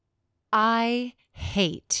I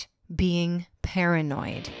hate being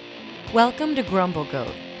paranoid. Welcome to Grumble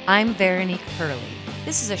Goat. I'm Veronique Hurley.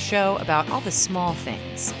 This is a show about all the small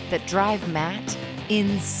things that drive Matt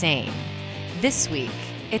insane. This week,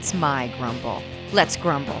 it's my grumble. Let's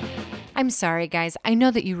grumble. I'm sorry, guys. I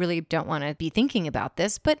know that you really don't want to be thinking about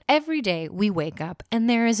this, but every day we wake up and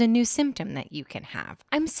there is a new symptom that you can have.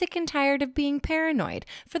 I'm sick and tired of being paranoid.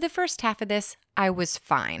 For the first half of this, I was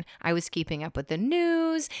fine. I was keeping up with the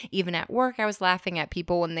news. Even at work, I was laughing at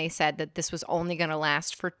people when they said that this was only going to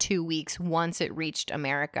last for 2 weeks once it reached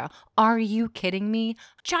America. Are you kidding me?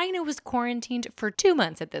 China was quarantined for 2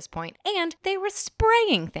 months at this point, and they were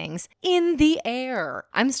spraying things in the air.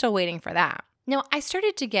 I'm still waiting for that. Now, I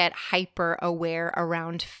started to get hyper aware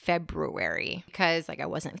around February because I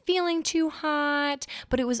wasn't feeling too hot,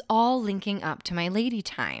 but it was all linking up to my lady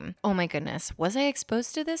time. Oh my goodness, was I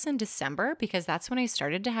exposed to this in December? Because that's when I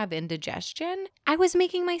started to have indigestion. I was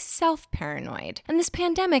making myself paranoid, and this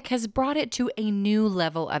pandemic has brought it to a new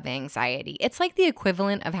level of anxiety. It's like the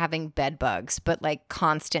equivalent of having bed bugs, but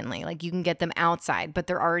constantly. You can get them outside, but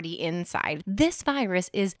they're already inside. This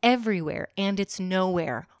virus is everywhere, and it's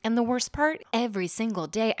nowhere. And the worst part, every single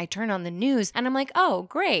day I turn on the news and I'm like, oh,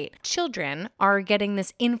 great. Children are getting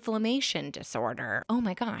this inflammation disorder. Oh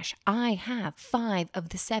my gosh, I have 5 of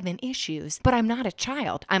the 7 issues, but I'm not a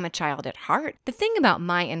child. I'm a child at heart. The thing about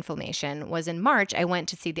my inflammation was in March, I went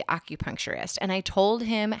to see the acupuncturist and I told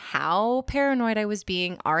him how paranoid I was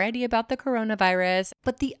being already about the coronavirus.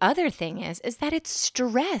 But the other thing is that it's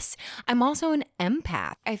stress. I'm also an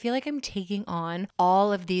empath. I feel like I'm taking on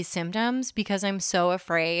all of these symptoms because I'm so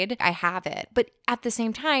afraid I have it. But at the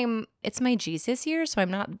same time, it's my Jesus year, so I'm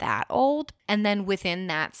not that old. And then within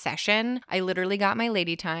that session, I literally got my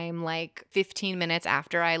lady time 15 minutes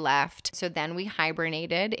after I left. So then we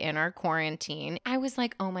hibernated in our quarantine. I was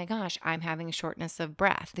like, oh my gosh, I'm having shortness of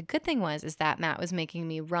breath. The good thing was that Matt was making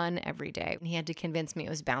me run every day. He had to convince me it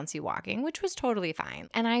was bouncy walking, which was totally fine.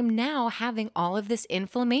 And I'm now having all of this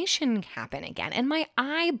inflammation happen again. And my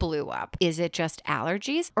eye blew up. Is it just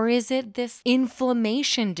allergies? Or is it this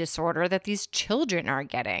inflammation disorder that these children are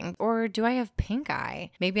getting? Or do I have pink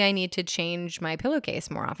eye? Maybe I need to change my pillowcase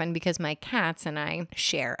more often because my cats and I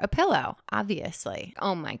share a pillow, obviously.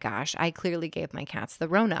 Oh my gosh, I clearly gave my cats the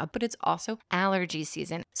Rona, but it's also allergy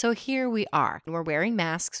season. So here we are. We're wearing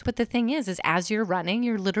masks, but the thing is as you're running,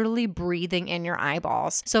 you're literally breathing in your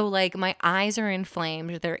eyeballs. So my eyes are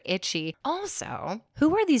inflamed, they're itchy. Also,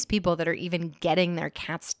 who are these people that are even getting their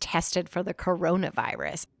cats tested for the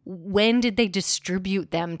coronavirus? When did they distribute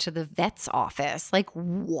them to the vet's office?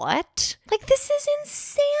 What? This is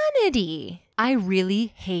insanity. I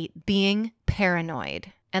really hate being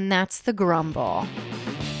paranoid. And that's the grumble.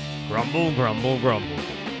 Grumble, grumble, grumble.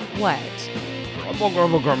 What? Grumble,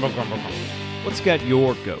 grumble, grumble, grumble, grumble. What's got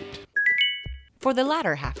your goat? For the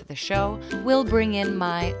latter half of the show, we'll bring in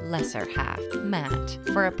my lesser half, Matt,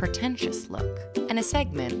 for a pretentious look and a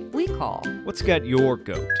segment we call What's got your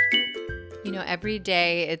goat? Every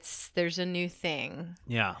day there's a new thing.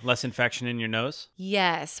 Yeah, less infection in your nose?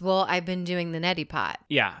 Yes, well, I've been doing the neti pot.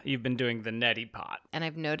 Yeah, you've been doing the neti pot. And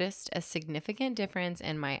I've noticed a significant difference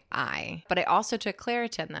in my eye. But I also took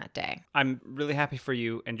Claritin that day. I'm really happy for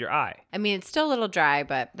you and your eye. I mean, it's still a little dry,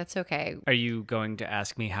 but that's okay. Are you going to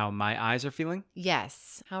ask me how my eyes are feeling?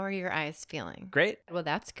 Yes. How are your eyes feeling? Great. Well,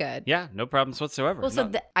 that's good. Yeah, no problems whatsoever. Well,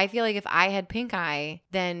 so I feel like if I had pink eye,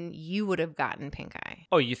 then you would have gotten pink eye.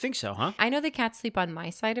 Oh, you think so, huh? I know the cats sleep on my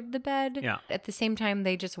side of the bed. Yeah. At the same time,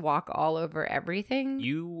 they just walk all over everything.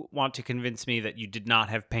 You want to convince me that you did not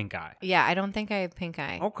have pink eye? Yeah, I don't think I have pink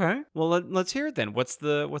eye. Okay. Well, let's hear it then. What's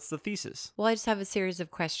the thesis? Well, I just have a series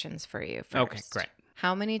of questions for you first. Okay, great.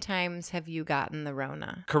 How many times have you gotten the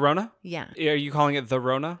Rona? Corona? Yeah. Are you calling it the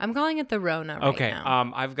Rona? I'm calling it the Rona right now. Okay.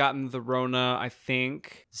 I've gotten the Rona, I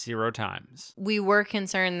think, 0 times. We were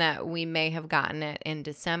concerned that we may have gotten it in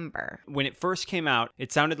December. When it first came out,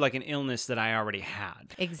 it sounded like an illness that I already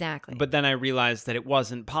had. Exactly. But then I realized that it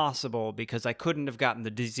wasn't possible because I couldn't have gotten the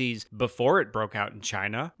disease before it broke out in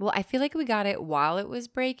China. Well, I feel like we got it while it was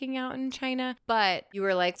breaking out in China, but you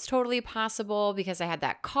were like, it's totally possible because I had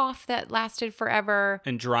that cough that lasted forever.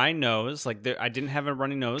 And dry nose, I didn't have a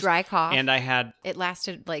runny nose. Dry cough. And I had... It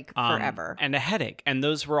lasted forever. And a headache. And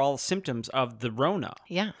those were all symptoms of the Rona.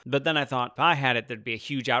 Yeah. But then I thought, if I had it, there'd be a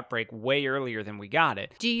huge outbreak way earlier than we got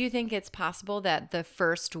it. Do you think it's possible that the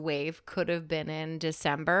first wave could have been in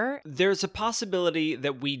December? There's a possibility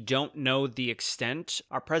that we don't know the extent.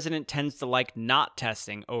 Our president tends to like not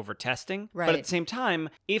testing over testing. Right. But at the same time,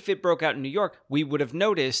 if it broke out in New York, we would have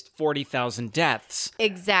noticed 40,000 deaths.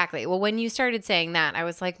 Exactly. Well, when you started saying saying that, I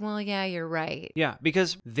was like, well, yeah, you're right. Yeah,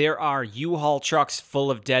 because there are U-Haul trucks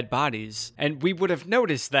full of dead bodies, and we would have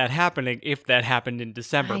noticed that happening if that happened in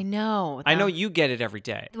December. I know. I know you get it every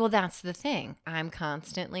day. Well, that's the thing. I'm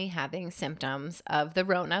constantly having symptoms of the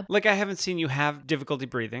Rona. Like, I haven't seen you have difficulty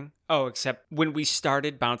breathing. Oh, except when we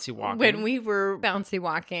started bouncy walking. When we were bouncy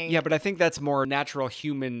walking. Yeah, but I think that's more natural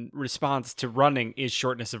human response to running is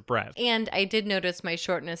shortness of breath. And I did notice my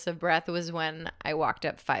shortness of breath was when I walked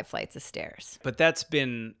up 5 flights of stairs. But that's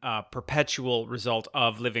been a perpetual result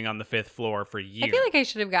of living on the 5th floor for years. I feel like I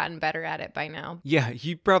should have gotten better at it by now. Yeah,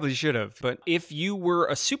 you probably should have. But if you were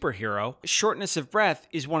a superhero, shortness of breath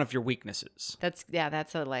is one of your weaknesses. That's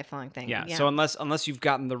a lifelong thing. Yeah. So unless you've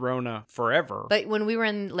gotten the Rona forever. But when we were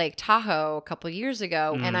in Lake Tahoe a couple years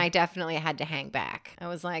ago, and I definitely had to hang back. I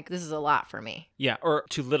was like, this is a lot for me. Yeah, or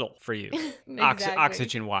too little for you. Exactly.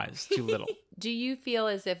 Oxygen-wise, too little. Do you feel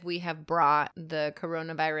as if we have brought the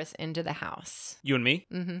coronavirus into the house? You and me?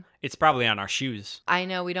 Mm-hmm. It's probably on our shoes. I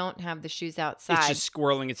know we don't have the shoes outside. It's just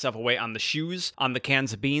squirreling itself away on the shoes, on the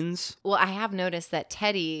cans of beans. Well, I have noticed that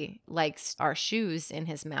Teddy likes our shoes in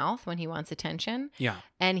his mouth when he wants attention. Yeah.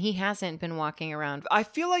 And he hasn't been walking around. I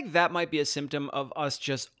feel like that might be a symptom of us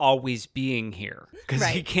just always being here. Because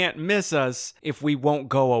he Right. can't miss us if we won't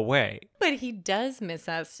go away. But he does miss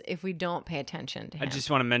us if we don't pay attention to him. I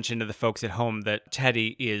just want to mention to the folks at home that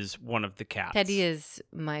Teddy is one of the cats. Teddy is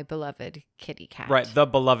my beloved kitty cat. Right, the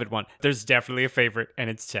beloved one. There's definitely a favorite, and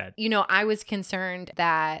it's Ted. You know, I was concerned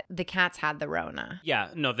that the cats had the Rona. Yeah,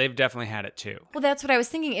 no, they've definitely had it too. Well, that's what I was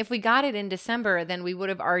thinking. If we got it in December, then we would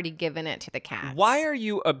have already given it to the cats. Why are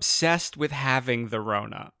you obsessed with having the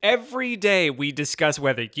Rona? Every day we discuss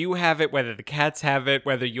whether you have it, whether the cats have it,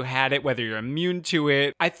 whether you had it, whether you're immune to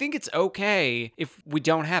it. I think it's okay if we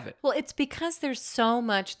don't have it. Well, it's because there's so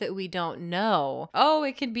much that we don't know. Oh,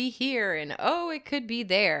 it could be here, and oh, it could be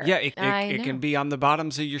there. Yeah, it I can know. be on the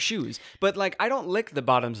bottoms of your shoes. But like, I don't lick the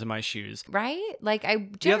bottoms of my shoes. Right? Like, I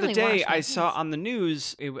The generally other day, wash my I hands. saw on the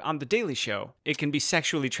news, on The Daily Show, it can be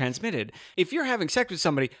sexually transmitted. If you're having sex with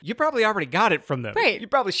somebody, you probably already got it from them. Right. You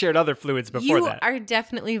probably shared other fluids before you that. are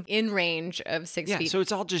definitely in range of 6 Yeah, feet. so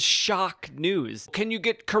it's all just shock news. Can you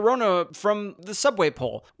get corona from the subway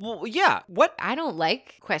pole? Well, yeah. What? I don't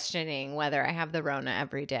like questioning whether I have the Rona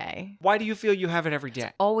every day. Why do you feel you have it every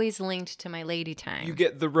day? Always linked to my lady time. You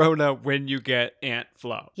get the Rona when you get Aunt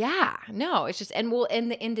Flo. Yeah, no, it's just, and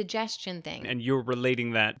the indigestion thing. And you're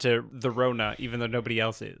relating that to the Rona, even though nobody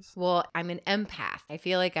else is. Well, I'm an empath. I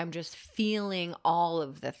feel like I'm just feeling all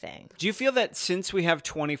of the things. Do you feel that since we have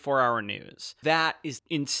 24-hour news, that is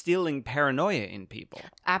instilling paranoia in people?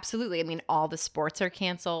 Absolutely. I mean, all the sports are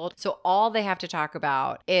canceled. So all they have to talk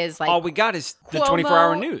about is like All we got is the Cuomo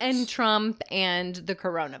 24-hour news. and Trump and the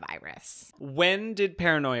coronavirus. When did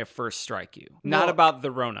paranoia first strike you? Not Well, about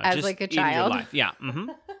the Rona, as just like a in your child? life. Yeah. Mm-hmm.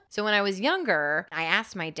 So when I was younger, I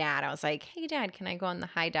asked my dad, I was like, hey, Dad, can I go on the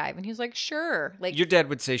high dive? And he was like, sure. Like, Your dad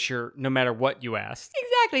would say sure, no matter what you asked.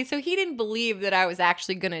 exactly. So he didn't believe that I was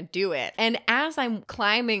actually going to do it. And as I'm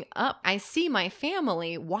climbing up, I see my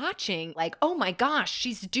family watching, like, oh my gosh,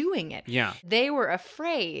 she's doing it. Yeah. They were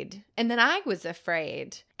afraid. And then I was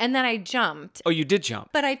afraid. And then I jumped. Oh, you did jump.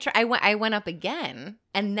 But I went up again.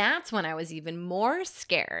 And that's when I was even more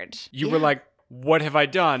scared. You were like, what have I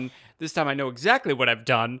done? This time I know exactly what I've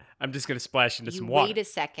done. I'm just going to splash into some water. Wait a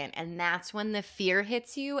second. And that's when the fear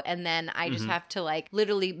hits you. And then I Mm-hmm. just have to like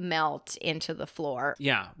literally melt into the floor.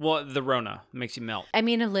 Yeah. Well, the Rona makes you melt. I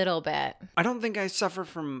mean, a little bit. I don't think I suffer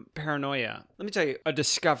from paranoia. Let me tell you a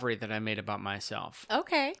discovery that I made about myself.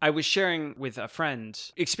 Okay. I was sharing with a friend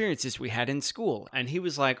experiences we had in school, and he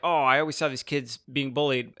was like, oh, I always saw these kids being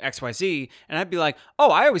bullied XYZ, and I'd be like, oh,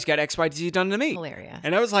 I always got XYZ done to me. Hilarious.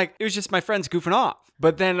 And I was like, it was just my friends goofing off.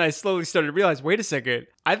 But then I slowly started to realize, wait a second,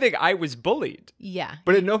 I think I was bullied. Yeah.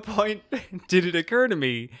 But at no point did it occur to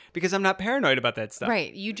me because I'm not paranoid about that stuff.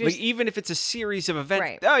 Right. You just Like, even if it's a series of events,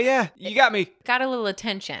 Right. oh yeah, you got me. got a little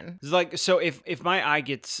attention. It's like, so if my eye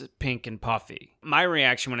gets pink and puffy, my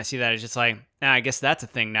reaction when I see that is just like, I guess that's a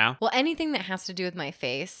thing now. Well, anything that has to do with my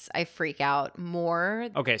face, I freak out more.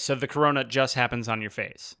 Okay, so the corona just happens on your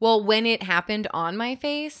face. Well, when it happened on my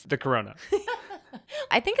face, The corona.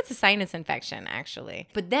 I think it's a sinus infection, actually.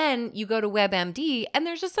 But then you go to WebMD and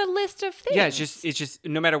there's just a list of things. Yeah, it's just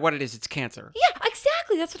no matter what it is, it's cancer. Yeah, exactly.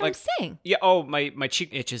 Exactly. That's what I'm saying. Yeah, oh, my cheek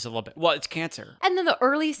itches a little bit. Well, it's cancer. And then the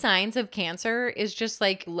early signs of cancer is just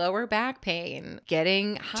like lower back pain,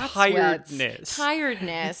 getting hot sweats,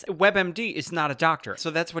 tiredness. WebMD is not a doctor, so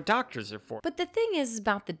that's what doctors are for. But the thing is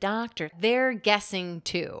about the doctor, they're guessing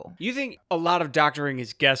too. You think a lot of doctoring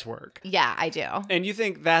is guesswork. Yeah, I do. And you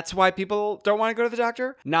think that's why people don't want to go to the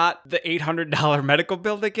doctor? Not the $800 medical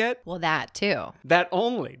bill they get? Well, that too. That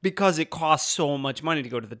only. Because it costs so much money to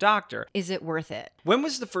go to the doctor. Is it worth it? When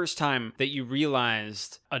was the first time that you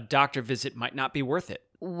realized a doctor visit might not be worth it?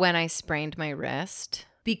 When I sprained my wrist.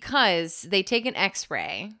 Because they take an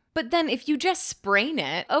x-ray. But then if you just sprain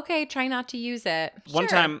it, okay, try not to use it. One Sure.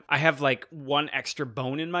 time I have like one extra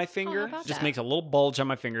bone in my finger. about Just that? makes a little bulge on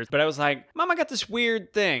my fingers. But I was like, Mom, I got this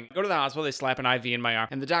weird thing. Go to the hospital, they slap an IV in my arm.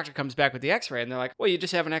 And the doctor comes back with the x-ray and they're like, well, you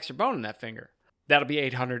just have an extra bone in that finger. That'll be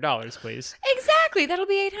 $800, please. Exactly. That'll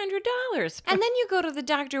be $800. And then you go to the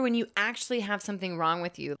doctor when you actually have something wrong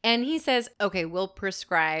with you. And he says, okay, we'll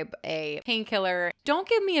prescribe a painkiller. Don't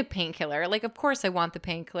give me a painkiller. Like, of course I want the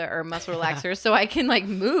painkiller or muscle relaxer so I can like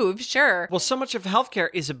move. Sure. Well, so much of healthcare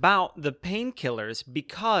is about the painkillers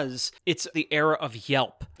because it's the era of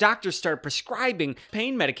Yelp. Doctors started prescribing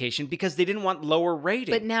pain medication because they didn't want lower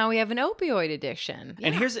rating. But now we have an opioid addiction.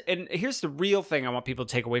 And here's the real thing I want people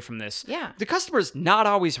to take away from this. Yeah. The customer's not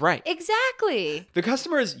always right. Exactly. The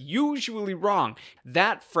customer is usually wrong.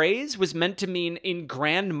 That phrase was meant to mean in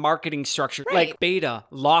grand marketing structure, Right. like Beta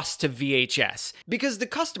lost to VHS, because the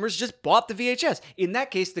customers just bought the VHS. In that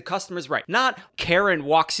case, the customer's right. Not Karen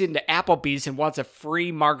walks into Applebee's and wants a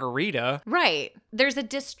free margarita. Right. There's a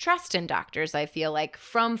distrust in doctors, I feel like,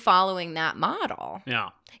 from following that model. No.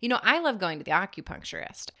 You know, I love going to the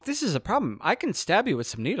acupuncturist, This is a problem. I can stab you with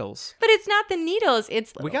some needles. but it's not the needles.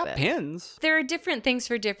 It's We got pins. There are different things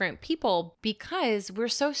for different people because we're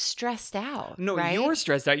so stressed out. No, right? you're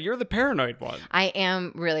stressed out. You're the paranoid one. I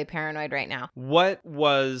am really paranoid right now. What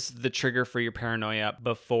was the trigger for your paranoia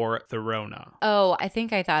before the Rona? Oh, I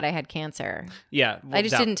think I thought I had cancer. Yeah. well, I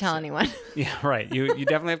just that- didn't tell anyone. Yeah, right. You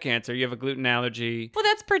definitely have cancer. You have a gluten allergy. Well,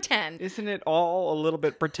 that's pretend. Isn't it all a little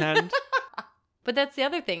bit pretend? But that's the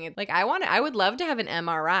other thing. Like, I would love to have an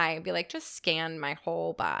MRI and be like, just scan my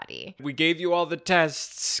whole body. We gave you all the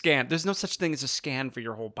tests, scan. There's no such thing as a scan for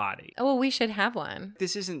your whole body. Oh, well, we should have one.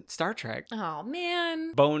 This isn't Star Trek. Oh,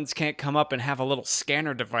 man. Bones can't come up and have a little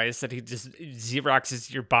scanner device that he just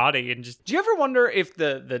Xeroxes your body and just... Do you ever wonder if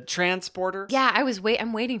the transporter... Yeah,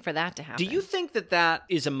 I'm waiting for that to happen. Do you think that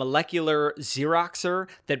is a molecular Xeroxer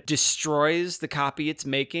that destroys the copy it's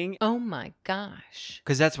making? Oh my gosh.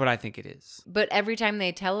 Because that's what I think it is. But every time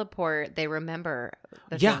they teleport, they remember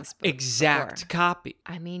the Yeah, things exact before. copy.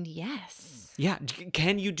 I mean, yes. Yeah,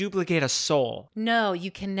 can you duplicate a soul? No,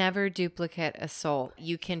 you can never duplicate a soul.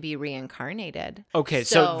 You can be reincarnated. Okay,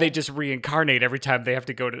 so they just reincarnate every time they have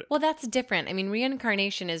to go to... Well, that's different. I mean,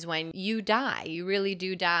 reincarnation is when you die. You really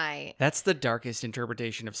do die. That's the darkest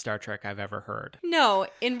interpretation of Star Trek I've ever heard. No,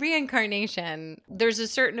 in reincarnation, there's a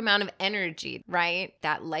certain amount of energy, right?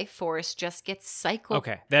 That life force just gets cycled.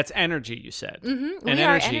 Okay, that's energy, you said. Mm-hmm. And We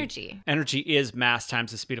are energy. Energy is mass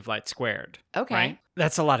times the speed of light squared. Okay. Right?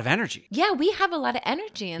 That's a lot of energy. Yeah, we have a lot of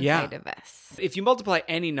energy inside of us. If you multiply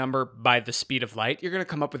any number by the speed of light, you're going to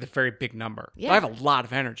come up with a very big number. Yeah. I have a lot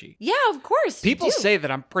of energy. Yeah, of course. you People do. say that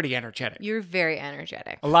I'm pretty energetic. You're very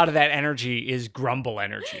energetic. A lot of that energy is grumble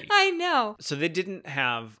energy. I know. So they didn't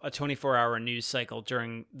have a 24-hour news cycle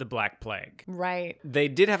during the Black Plague. Right. They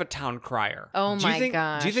did have a town crier. Oh Do you my think,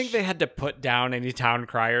 gosh. Do you think they had to put down any town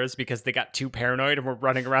criers because they got too paranoid and were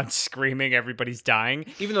running around screaming everybody's dying?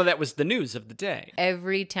 Even though that was the news of the day.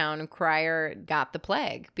 Every town crier got the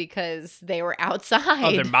plague because they were outside.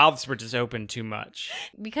 Oh, their mouths were just open too much.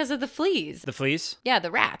 Because of the fleas. The fleas? Yeah,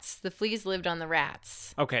 the rats. The fleas lived on the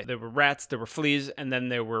rats. Okay, there were rats, there were fleas, and then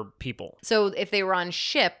there were people. So if they were on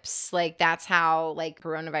ships, like that's how like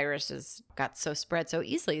coronaviruses got so spread so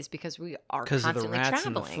easily is because we are 'Cause of the constantly rats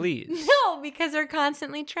and traveling. the fleas. No, because they're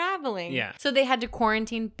constantly traveling. Yeah. So they had to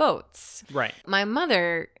quarantine boats. Right. My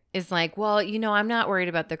mother is like, well, you know, I'm not worried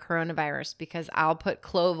about the coronavirus because I'll put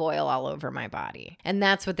clove oil all over my body. And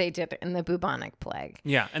that's what they did in the bubonic plague.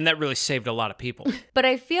 Yeah, and that really saved a lot of people. But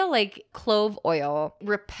I feel like clove oil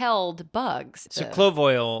repelled bugs. So clove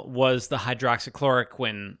oil was the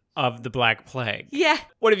hydroxychloroquine of the Black Plague. Yeah.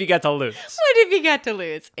 What have you got to lose? What have you got to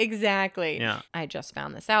lose? Exactly. Yeah. I just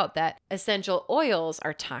found this out that essential oils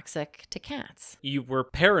are toxic to cats. You were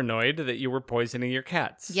paranoid that you were poisoning your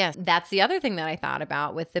cats. Yes, that's the other thing that I thought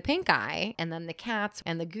about with the pink eye and then the cats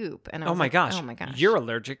and the goop. And I was Oh my like, gosh. Oh my gosh. You're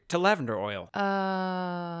allergic to lavender oil.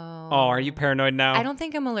 Oh. Oh, are you paranoid now? I don't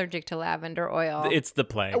think I'm allergic to lavender oil. It's the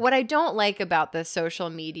plague. What I don't like about the social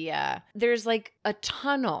media, there's like a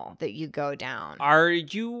tunnel that you go down. Are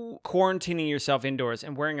you quarantining yourself indoors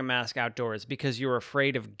and wearing a mask outdoors because you're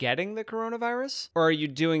afraid of getting the coronavirus? Or are you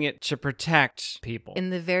doing it to protect people? In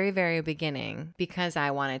the very, very beginning, because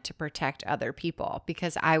I wanted to protect other people,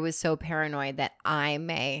 because I was so paranoid that I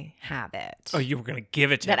may have it. Oh, you were going to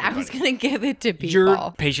give it to That everybody. I was going to give it to people.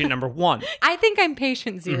 You're patient number 1. I think I'm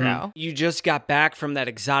patient 0. You just got back from that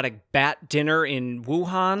exotic bat dinner in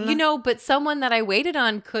Wuhan. You know, but someone that I waited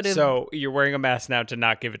on could have. So you're wearing a mask now to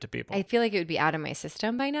not give it to people. I feel like it would be out of my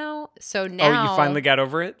system by now. So now. Oh, you finally got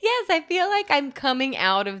over it? Yes, I feel like I'm coming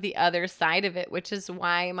out of the other side of it, which is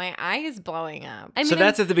why my eye is blowing up. I mean, So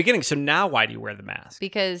that's at the beginning. So now why do you wear the mask?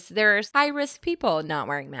 because there's high-risk people not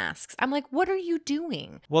wearing masks. I'm like, what are you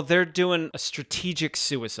doing? Well, they're doing a strategic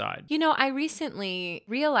suicide. You know, I recently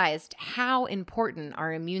realized how important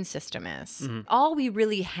our immune system is. Mm-hmm. All we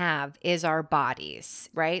really have is our bodies,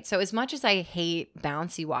 right? So as much as I hate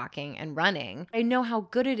bouncy walking and running, I know how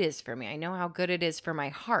good it is for me. I know how good it is for my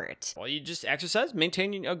heart. Well, you just exercise,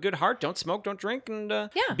 maintain a good heart, don't smoke, don't drink, and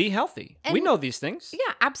Yeah. be healthy. And- We know these things.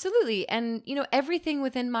 Yeah, absolutely. And, you know, everything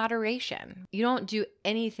within moderation. You don't do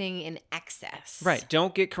anything in excess. Right.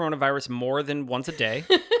 Don't get coronavirus more than once a day.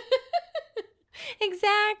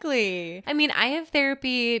 Exactly. I mean, I have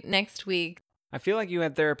therapy next week. I feel like you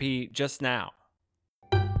had therapy just now.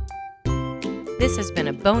 This has been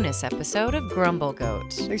a bonus episode of Grumble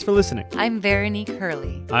Goat. Thanks for listening. I'm Veronique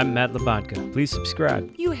Hurley. I'm Matt Labodka. Please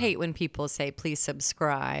subscribe. You hate when people say, please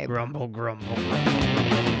subscribe. Grumble, grumble, grumble.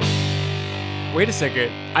 Wait a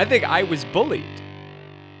second. I think I was bullied.